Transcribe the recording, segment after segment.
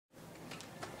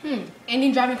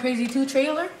Indian Driving Crazy 2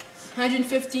 trailer,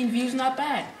 115 views, not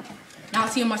bad. Now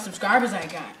see how much subscribers I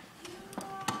got.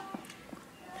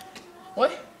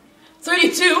 What?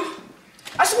 32?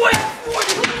 I swear, 40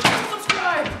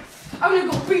 subscribe. I'm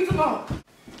gonna go beat them up.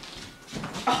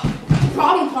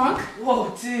 Problem, punk?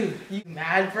 Whoa, dude, you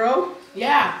mad, bro?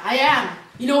 Yeah, I am.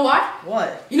 You know what?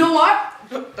 What? You know what?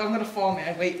 I'm gonna fall,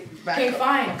 man. Wait, back Okay, up.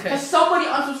 fine. Okay. Because somebody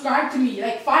unsubscribed to me,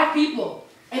 like 5 people,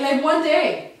 in like one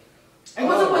day. And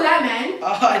what's up with that, man?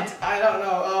 I don't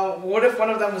know. What if one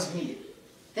of them was me?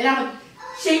 Then I'm gonna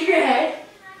shake your head,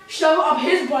 shove it up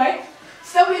his butt,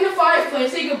 stuff it in the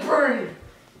fireplace so you can burn.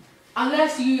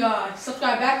 Unless you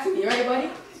subscribe back to me, right, buddy?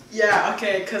 Yeah,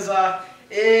 okay, cause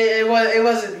it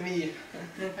wasn't me.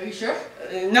 Are you sure?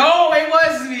 No, it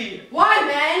was me. Why,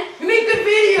 man? You make good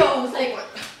videos,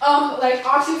 like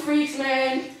Oxy Freaks,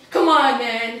 man. Come on,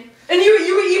 man. And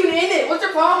you were even in it. What's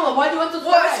your problem? Why do you want to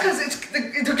subscribe? Well, it's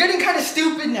because they're getting kind of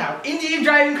stupid now. Indian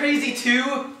Driving Crazy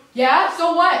 2. Yeah.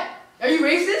 So what? Are you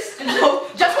racist? No.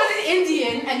 Just because it's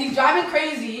Indian and you're driving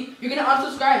crazy, you're gonna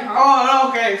unsubscribe, huh? Oh,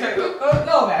 okay.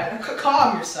 No, man.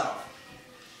 Calm yourself.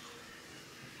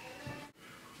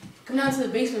 Come down to the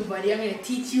basement, buddy. I'm gonna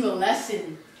teach you a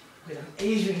lesson. Wait, I'm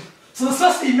Asian. So this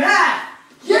must be math.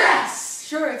 Yes!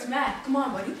 Sure, it's math. Come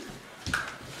on, buddy.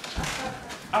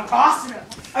 I'm awesome.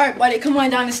 Alright, buddy, come on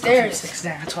down the stairs. 6,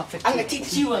 9, 12, 15. I'm gonna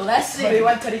teach you a lesson.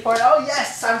 21, 24. Oh,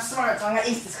 yes, I'm smart. So I'm gonna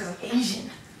ace this because I'm Asian.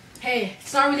 Hey,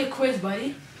 it's not really a quiz,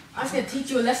 buddy. I'm just gonna teach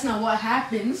you a lesson on what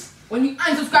happens when you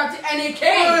unsubscribe to NAK.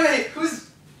 Wait.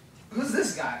 Who's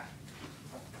this guy?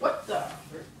 What the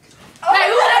frick? Hey,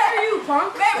 who the heck are you,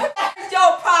 punk? Man, what is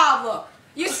your problem?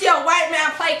 You see a white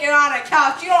man planking on a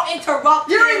couch, you don't interrupt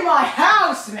You're him. in my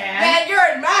house, man. Man, you're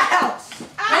in my house.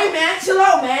 Hey, man, chill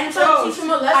out, man. I'm trying to teach him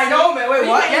a lesson. I know, man. Wait, You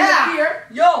what? can't Yeah. interfere.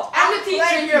 Yo, I'm the teacher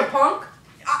and you're a punk.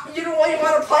 You don't want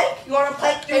to plank? You want to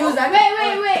plank? Hey, who's that?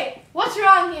 Wait. What's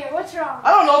wrong here? What's wrong?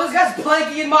 I don't know. This guy's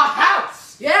planking in my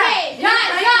house. Yeah. Hey, You're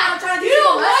guys, pranking. guys. I'm trying to You teach you a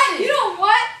know what? lesson. You know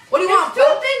what? What do you want, There's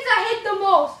two punk? things I hate the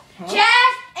most.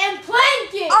 Jazz and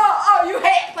planking. Oh, you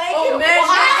hate planking? Oh, man.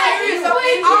 Well, I I hate you. hate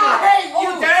planking. I hate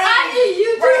you. Oh, damn. I hate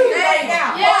you too. Right now.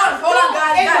 Yeah. Hold on,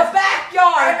 guys. In the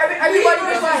backyard. Everybody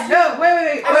be quiet. No,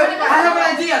 wait. I have an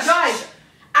idea, guys.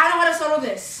 I know how to settle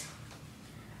this.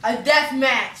 A death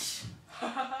match.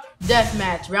 Death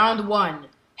match, round 1.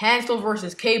 Hansel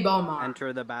versus K. Belmont.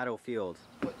 Enter the battlefield.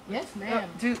 Yes, ma'am.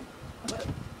 Dude,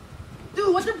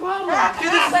 Dude, what's your problem?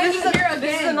 Dude, this is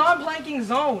again. a non-planking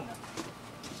zone.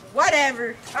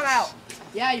 Whatever. I'm out.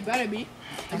 Yeah, you better be.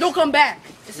 Don't come back.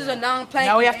 This is a non-planking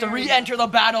Now we have to area. re-enter the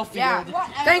battlefield. Yeah.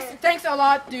 Whatever. Thanks a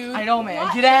lot, dude. I know,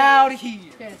 man. Get out of here.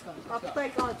 Okay, let's go. I'll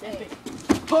plank on tape.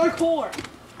 Parkour.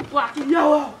 Black and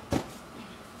yellow. You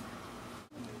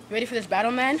ready for this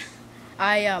battle, man?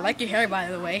 I like your hair, by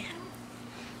the way.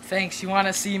 Thanks. You want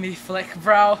to see me flick,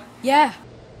 bro? Yeah.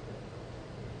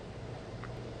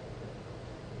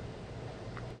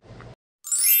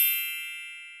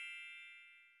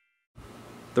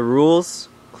 The rules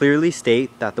clearly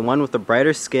state that the one with the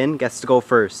brighter skin gets to go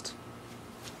first.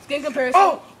 Skin comparison.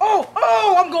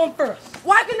 Oh, I'm going first.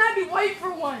 Why can I be white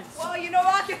for once? Well, you know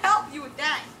I can help you with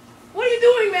that. What are you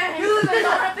doing, man?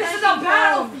 This is a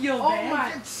battlefield, Oh man.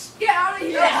 my. Get out of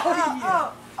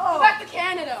here. Go back to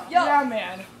Canada. Yo, Yeah,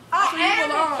 man. That's where you I am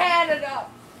belong. in Canada.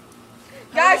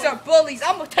 Guys are bullies.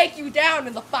 I'm gonna take you down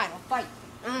in the final fight.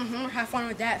 Have fun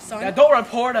with that, son. Now, don't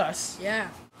report us. Yeah.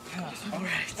 All I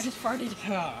right. just farted.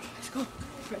 Let's go.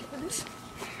 Ready for this?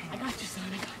 I got you, son.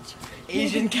 I got you.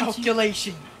 Asian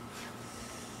calculation.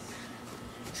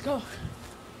 Let's go.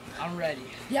 I'm ready.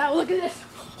 Yeah, look at this.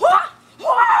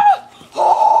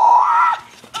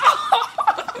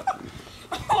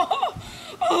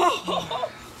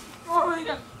 Oh my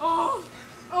god.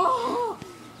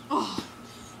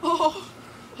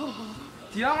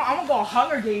 Dude, I'm gonna go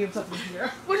Hunger Games up in here.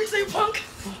 What did you say, punk?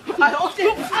 I don't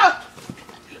think.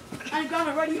 I'm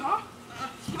gonna ready, huh?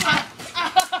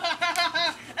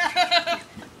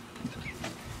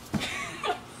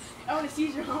 I want to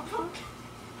seize your huh, punk?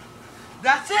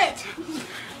 That's it.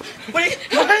 Wait.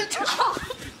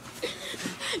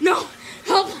 No,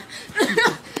 help!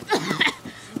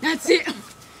 That's it.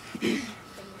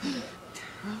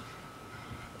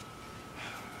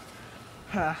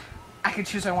 I can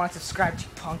choose who I want to subscribe to,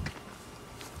 punk.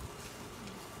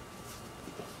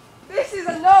 This is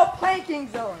a no planking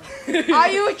zone. Are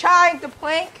you trying to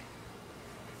plank,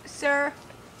 sir?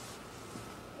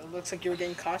 It looks like you were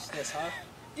getting cautious, huh?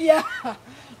 Yeah,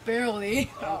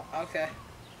 barely. Oh, okay.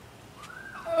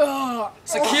 Oh.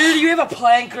 Security, you have a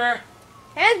planker.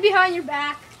 Hands behind your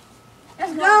back.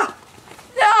 Let's go. No!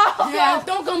 No! Yeah,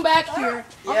 don't come back here.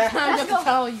 Yeah. I'm trying to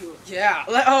tell you. Yeah.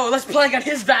 Let's plank on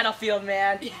his battlefield,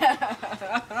 man.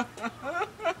 Yeah.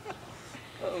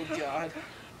 Oh God.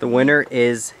 The winner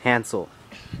is Hansel,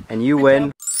 and you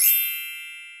win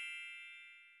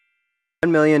 $1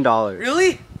 million.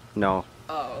 Really? No,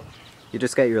 Oh. you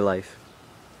just get your life.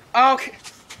 Okay.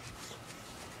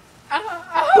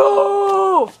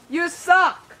 Boo! You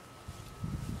suck.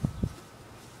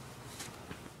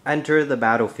 Enter the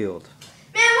battlefield.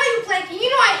 Man, why are you planking? You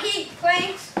know I hate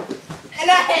planks. And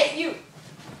I hate you.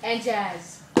 And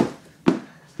Jazz.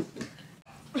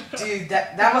 Dude,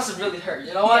 that must have really hurt.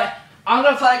 You know what? Yeah. I'm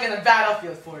gonna plank in the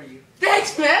battlefield for you.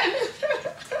 Thanks, man.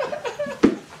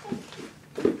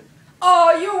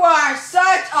 Oh, you are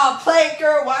such a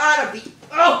planker wannabe.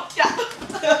 Oh yeah.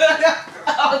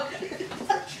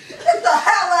 Get the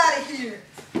hell out of here.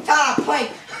 Time to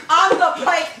plank. I'm the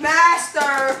plank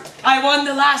master. I won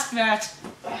the last match.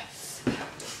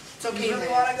 It's okay, You really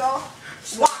man. wanna go?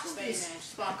 Walk away, man.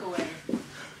 Just walk away.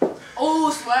 Oh,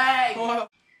 swag. Oh.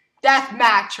 Death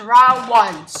match, round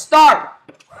 1, start.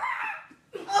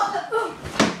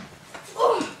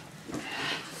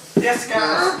 Yes,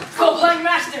 guys. Go plank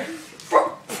master.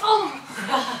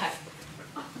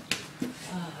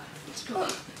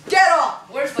 Get off.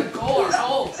 Where's the goal?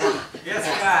 Oh. Yes,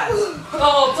 guys.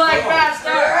 Oh, plank master.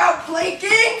 You're out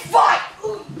planking. Fight.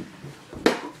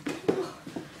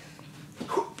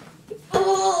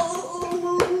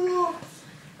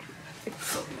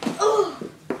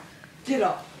 Get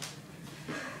up.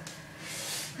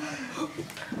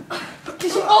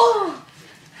 Oh.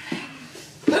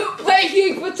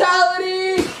 Planking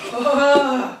fatality.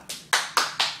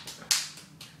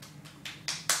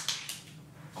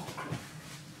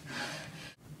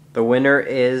 The winner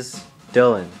is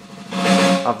Dylan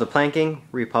of the Planking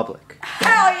Republic.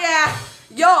 Hell yeah.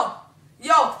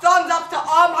 Yo, thumbs up to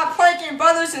all my planking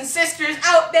brothers and sisters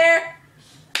out there.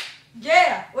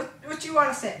 Yeah, what you want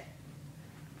to say?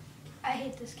 I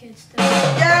hate this kid still.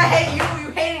 Yeah, I hate you.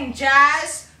 You hating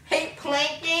Jazz. Hate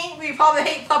planking. We probably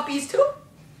hate puppies too.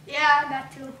 Yeah,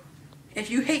 that too. If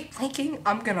you hate planking,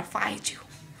 I'm gonna fight you.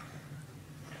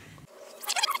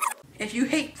 If you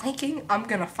hate planking, I'm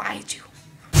gonna fight you.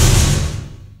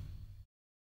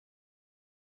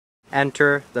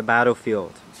 Enter the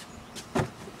battlefield.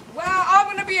 Well, I'm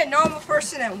gonna be a normal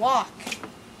person and walk.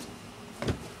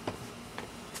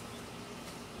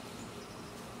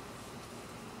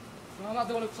 I'm not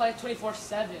the one who plays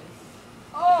 24/7.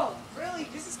 Oh, really?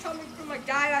 This is coming from a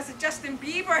guy that has a Justin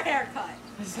Bieber haircut.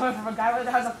 This is coming from a guy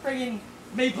that has a friggin'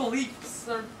 Maple Leafs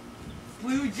or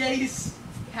Blue Jays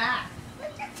hat.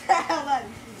 Get the hell out of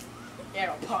here.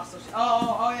 Aeropostale.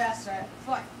 Oh, yeah, that's right.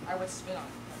 Fuck. I would spin on it,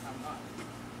 but I'm not.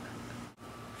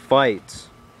 Fight.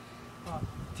 Oh,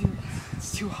 dude,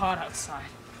 it's too hot outside.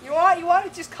 You want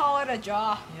to just call it a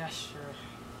jaw? Yeah, sure.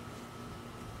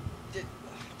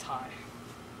 Tie.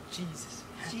 Jesus.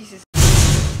 Jesus.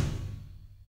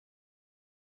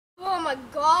 Oh my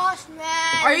gosh,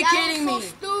 man. Are you That kidding was me?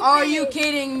 so stupid. Are you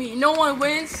kidding me? No one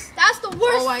wins? That's the worst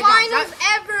Oh my God, finals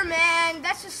ever, man.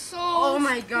 That's just so Oh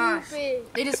my gosh. stupid.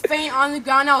 They just faint on the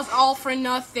ground. That was all for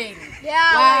nothing.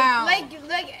 Yeah, Wow. like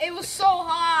it was so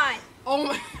hot. Oh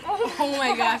my, oh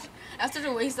my gosh. That's such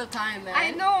a waste of time, man. I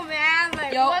know, man.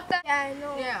 Like, Yo. what the? Yeah, I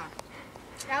know. Yeah.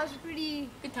 That was pretty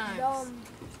Good times. dumb.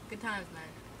 Good times, man.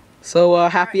 So,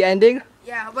 happy ending.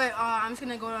 Yeah, but I'm just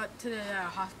gonna go to the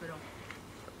hospital.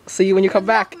 See you when you come Good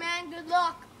back. luck, man. Good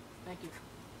luck. Thank you.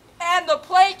 And the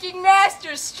planking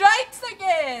master strikes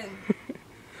again.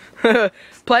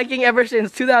 Planking ever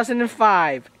since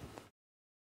 2005.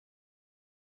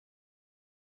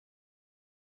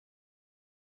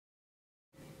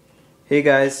 Hey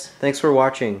guys, thanks for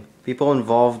watching. People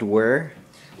involved were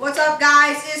What's up,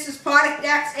 guys? This is Product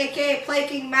X, aka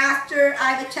Planking Master.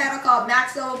 I have a channel called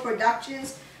Max Level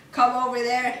Productions. Come over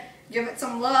there, give it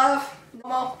some love.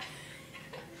 No.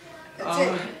 That's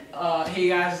it. Hey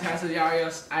guys, it's Hansel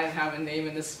Yarios. I didn't have a name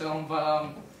in this film,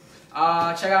 but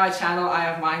check out my channel. I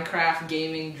have Minecraft,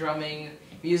 gaming, drumming,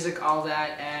 music, all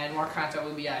that, and more content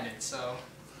will be added. So,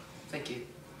 thank you.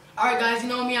 Alright guys, you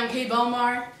know me, I'm Kate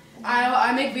Belmar.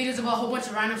 I make videos about a whole bunch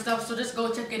of random stuff, so just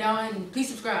go check it out and please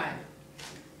subscribe.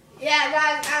 Yeah,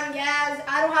 guys, I'm Gaz.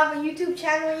 I don't have a YouTube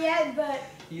channel yet, but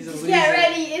He's a just loser. get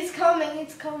ready. It's coming.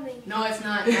 It's coming. No, it's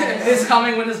not, guys. It's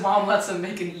coming when his mom lets him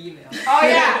make an email. Oh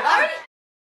yeah.